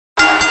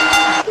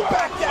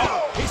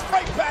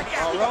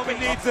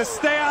needs to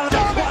stay out of the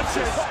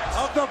clutches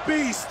of the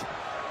beast.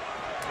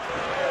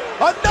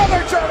 Another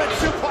German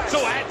suplex.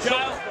 So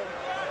agile.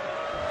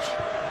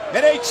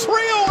 And a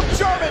trio of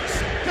Germans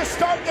to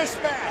start this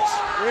match.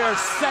 We are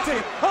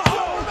setting.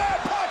 Superman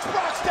punch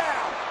Brock's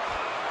down.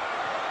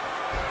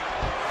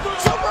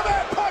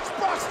 Superman punch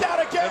Brock's down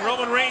again. And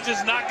Roman Reigns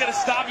is not going to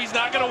stop. He's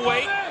not going to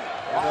wait.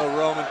 I know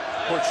Roman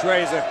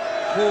portrays a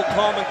cool,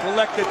 calm, and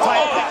collected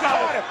type. He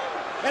got him.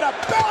 And a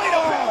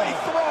belly-to-belly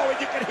throw, and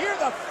you can hear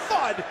the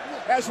thud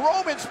as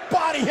Roman's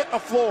body hit the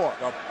floor.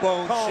 The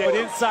bone shit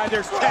inside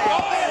their tail.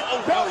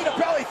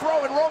 Belly-to-belly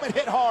throw, and Roman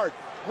hit hard.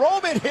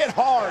 Roman hit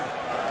hard.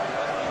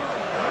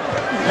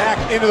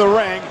 Back into the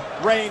ring,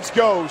 Reigns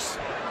goes.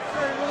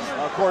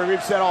 Corey,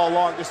 we've said all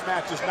along, this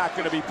match is not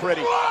going to be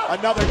pretty.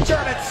 Another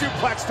German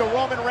suplex to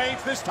Roman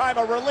Reigns, this time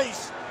a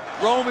release.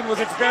 Roman was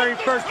its very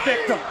first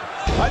victim.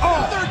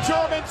 Another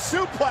German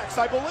suplex,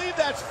 I believe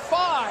that's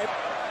 5.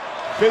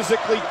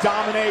 Physically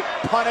dominate,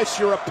 punish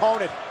your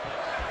opponent.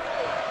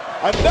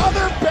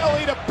 Another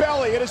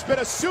belly-to-belly. It has been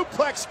a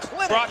suplex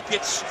clinic. Brock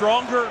gets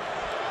stronger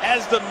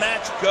as the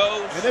match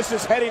goes. And this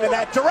is heading in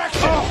that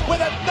direction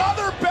with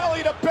another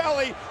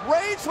belly-to-belly.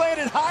 Reigns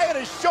landed high on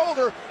his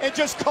shoulder and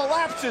just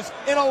collapses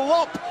in a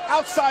lump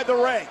outside the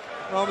ring.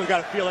 Roman's got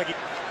to feel like he...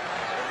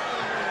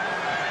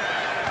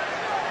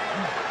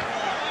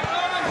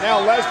 Now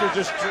Lesnar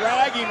just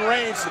dragging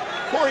Reigns.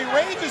 Corey,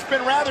 Reigns has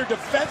been rather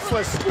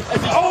defenseless as he's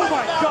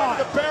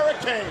the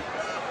barricade.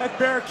 That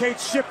barricade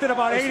shifted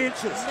about 8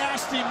 inches.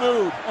 Nasty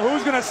move.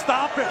 Who's going to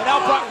stop it? And now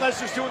Brock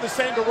Lesnar's doing the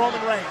same to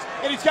Roman Reigns.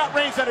 And he's got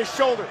Reigns on his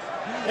shoulder.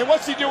 And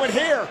what's he doing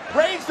here?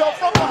 Reigns, though,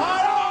 from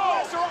behind. Oh,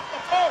 Lesnar off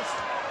the post.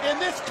 And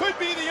this could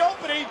be the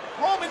opening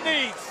Roman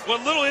needs.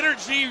 What little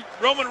energy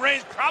Roman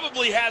Reigns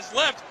probably has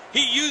left,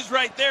 he used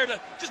right there to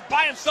just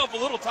buy himself a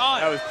little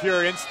time. That was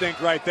pure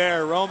instinct right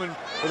there. Roman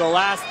with a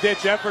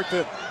last-ditch effort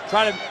to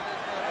try to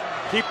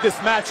keep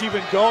this match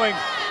even going,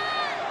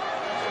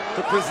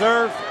 to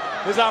preserve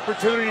his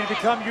opportunity to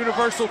become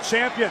Universal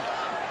Champion.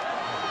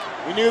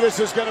 We knew this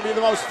was going to be the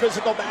most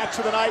physical match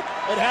of the night.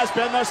 It has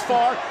been thus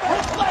far.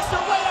 Brock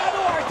Lesnar way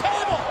onto our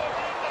table.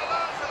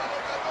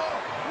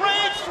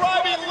 Reigns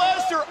driving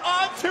Lesnar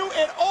onto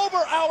and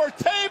over our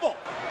table.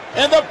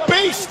 And the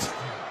Beast.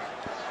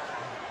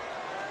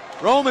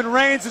 Roman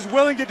Reigns is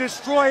willing to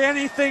destroy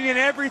anything and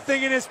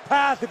everything in his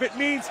path if it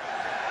means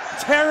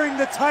tearing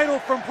the title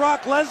from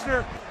Brock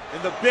Lesnar.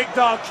 And the big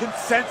dog can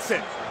sense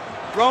it.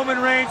 Roman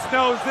Reigns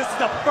knows this is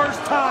the first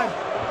time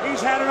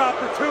he's had an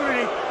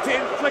opportunity to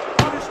inflict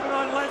punishment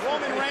on Lesnar.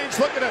 Roman Reigns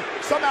looking to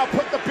somehow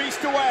put the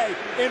Beast away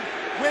and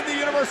win the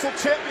Universal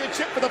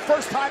Championship for the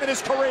first time in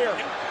his career.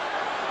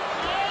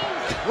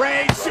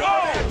 Reigns,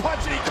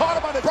 punch, and he caught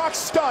him on the... Brock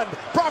stunned.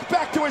 Brock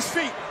back to his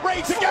feet.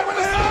 Reigns again with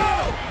his...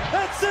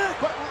 That's it!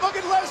 But look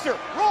at Lesnar.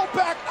 Roll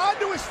back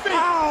onto his feet.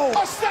 Ow.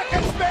 A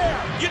second spare.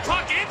 You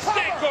talk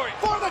instinct, Corey.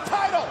 For the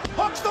title.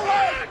 Hooks the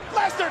leg.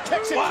 Lesnar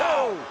kicks it.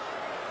 Wow.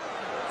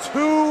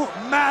 2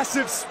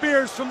 massive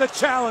spears from the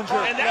challenger.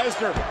 And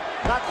Lesnar,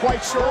 not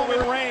quite sure.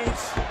 Roman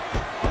Reigns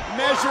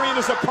measuring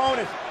his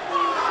opponent.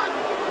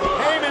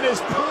 Heyman is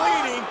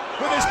pleading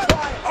with his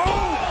client.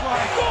 Oh my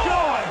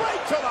God!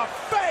 Right to the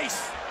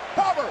face.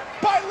 Cover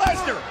by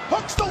Lesnar.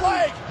 Hooks the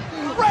leg.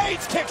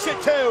 Reigns kicks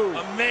it too.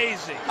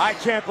 Amazing. I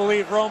can't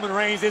believe Roman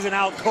Reigns isn't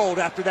out cold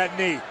after that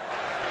knee.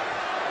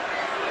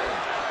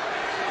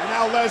 And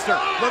now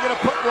Lesnar looking to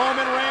put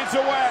Roman Reigns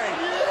away.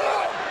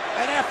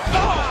 An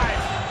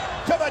F5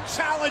 to the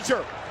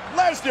challenger.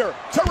 Lesnar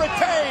to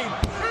retain.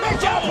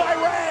 Kick out by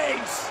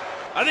Reigns.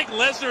 I think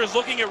Lesnar is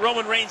looking at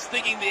Roman Reigns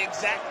thinking the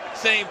exact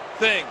same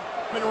thing.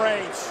 Roman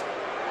Reigns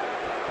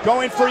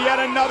going for yet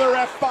another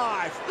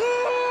F5.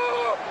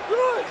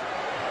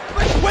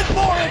 With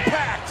more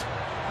impact.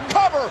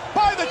 Cover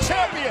by the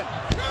champion.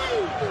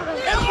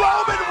 And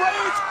Roman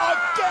Reigns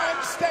again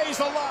stays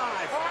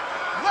alive.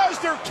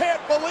 Lesnar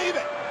can't believe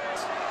it.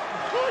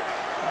 Put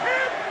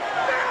him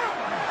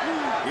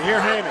down. You hear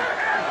Heyman.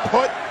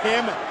 Put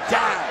him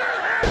down.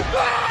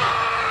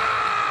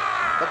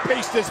 The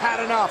Beast has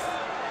had enough.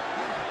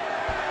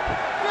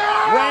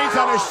 Reigns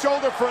on his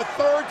shoulder for a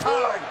 3rd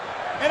time.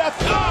 And a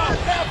 3rd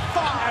F5.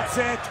 That's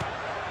it.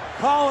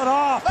 Call it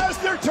off.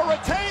 Lesnar to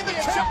retain the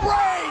champ.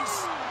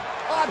 Reigns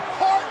on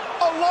heart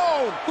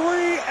alone.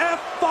 3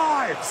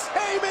 F5s.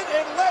 Heyman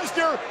and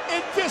Lesnar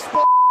in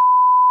disbelief.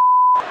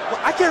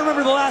 I can't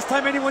remember the last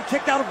time anyone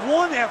kicked out of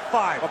 1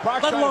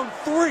 F5, let alone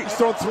 3. He's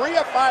thrown 3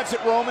 F5s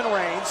at Roman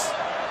Reigns.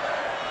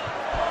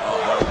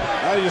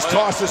 Now he just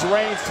tosses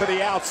Reigns to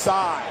the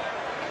outside.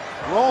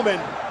 Roman,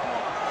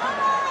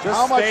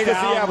 how much does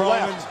he have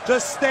left?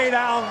 Just stay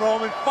down,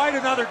 Roman. Fight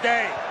another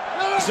day.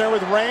 There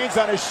with Reigns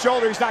on his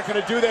shoulder, he's not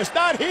going to do this.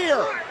 Not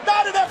here.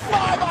 Not an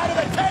F5 out of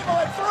the table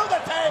and through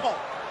the table.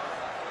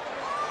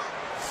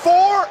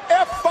 4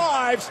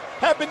 F5s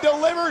have been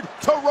delivered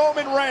to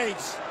Roman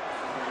Reigns.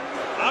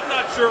 I'm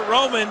not sure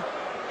Roman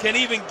can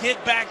even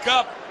get back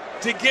up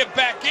to get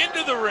back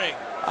into the ring.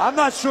 I'm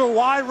not sure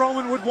why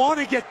Roman would want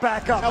to get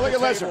back up. Now look at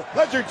Lesnar.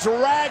 Lesnar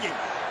dragging.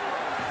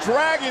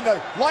 dragging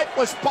the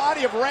lifeless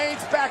body of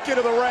Reigns back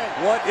into the ring.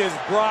 What is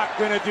Brock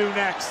gonna do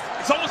next?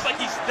 It's almost like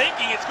he's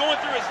thinking, it's going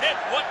through his head,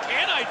 what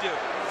can I do?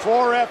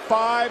 4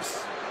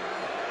 F5s,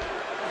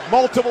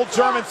 multiple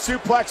German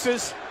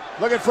suplexes,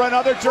 looking for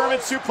another German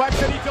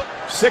suplex, and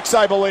 6,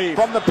 I believe,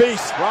 from the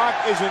Beast. Brock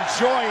is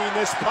enjoying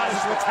this punch.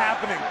 This is what's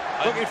happening.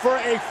 Looking for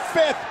a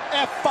 5th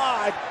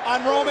F5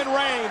 on Roman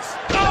Reigns.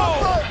 Oh!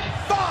 Number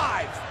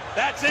 5.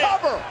 That's it.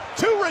 Cover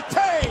to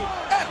retain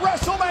at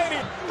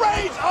WrestleMania.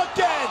 Reigns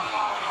again.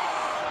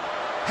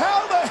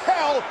 How the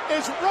hell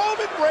is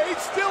Roman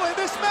Reigns still in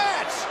this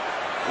match?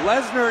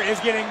 Lesnar is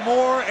getting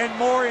more and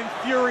more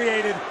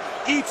infuriated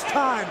each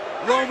time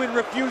Roman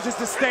refuses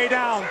to stay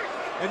down.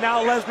 And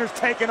now Lesnar's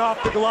taking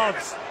off the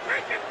gloves.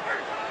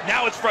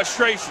 Now it's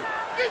frustration.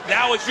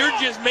 Now it's, you're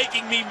just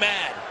making me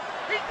mad.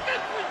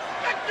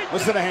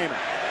 Listen to Heyman.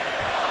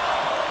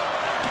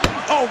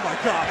 Oh my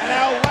God. And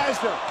now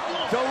Lesnar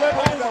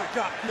delivering Oh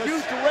the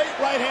straight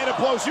right-handed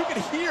blows. You can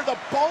hear the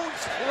bones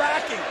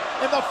cracking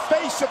in the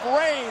face of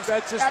Reigns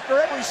after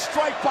every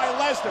strike by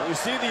Lesnar. You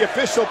see the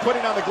official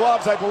putting on the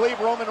gloves. I believe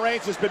Roman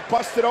Reigns has been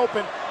busted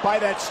open by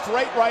that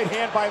straight right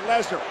hand by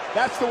Lesnar.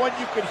 That's the one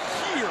you can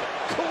hear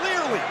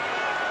clearly.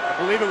 I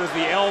believe it was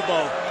the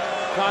elbow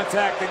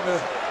contacting the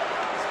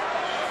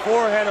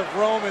forehead of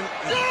Roman.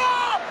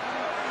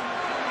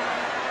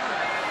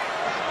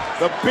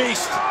 The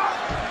Beast.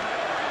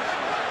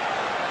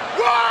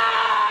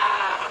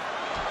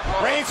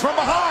 Reigns from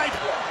behind.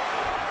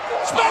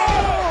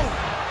 Spear!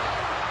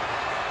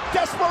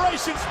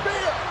 Desperation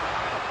spear.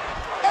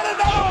 And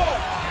another.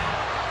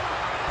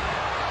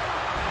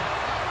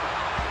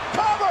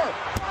 Cover.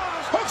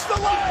 Hooks the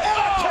leg. And a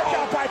kick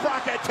out by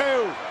Brock at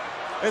 2.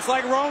 It's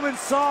like Roman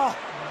saw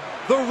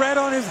the red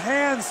on his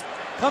hands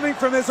coming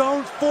from his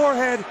own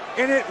forehead,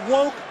 and it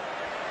woke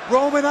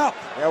Roman up.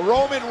 And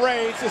Roman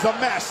Reigns is a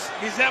mess.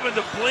 He's having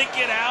to blink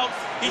it out.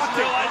 He's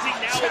realizing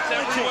now it's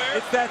everywhere.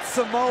 It's that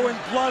Samoan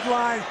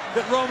bloodline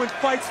that Roman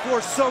fights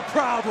for so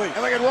proudly.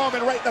 And look at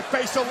Roman right in the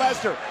face of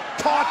Lesnar.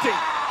 Taunting,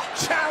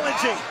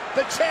 challenging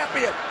the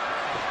champion.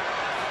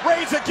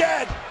 Reigns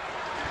again.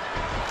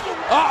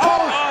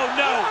 Oh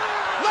no.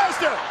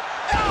 Lesnar,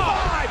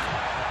 F5.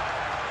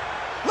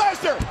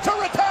 Lesnar to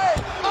retain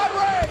on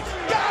Reigns.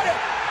 Got it.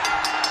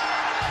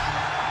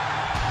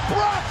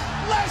 Brock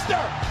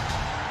Lesnar.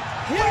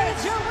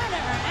 Here's your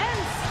winner and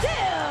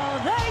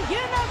still the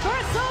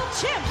Universal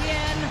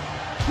Champion,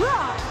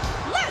 Brock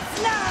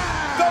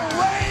Lesnar. The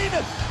reign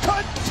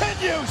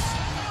continues.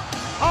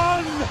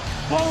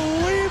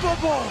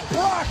 Unbelievable.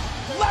 Brock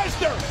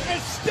Lesnar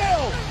is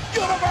still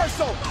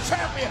Universal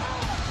Champion.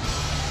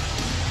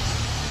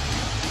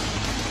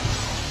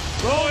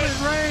 Roman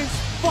Reigns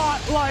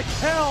fought like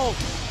hell,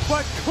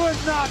 but could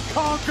not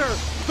conquer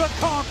the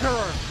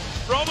Conqueror.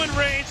 Roman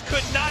Reigns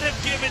could not have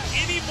given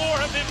any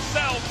more of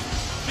himself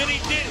than he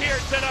did here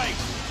tonight.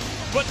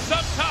 But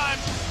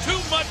sometimes too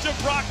much of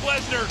Brock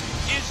Lesnar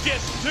is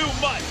just too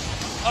much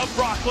of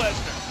Brock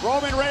Lesnar.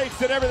 Roman Reigns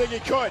did everything he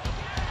could.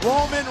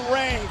 Roman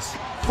Reigns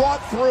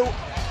fought through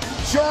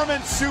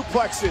German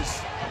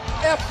suplexes,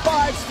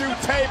 F5s through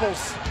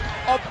tables,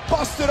 a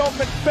busted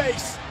open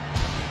face.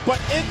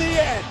 But in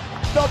the end,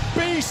 the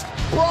Beast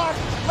Brock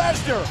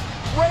Lesnar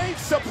reigns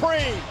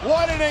supreme.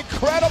 What an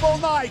incredible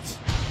night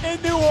in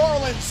New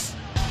Orleans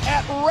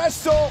at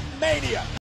WrestleMania.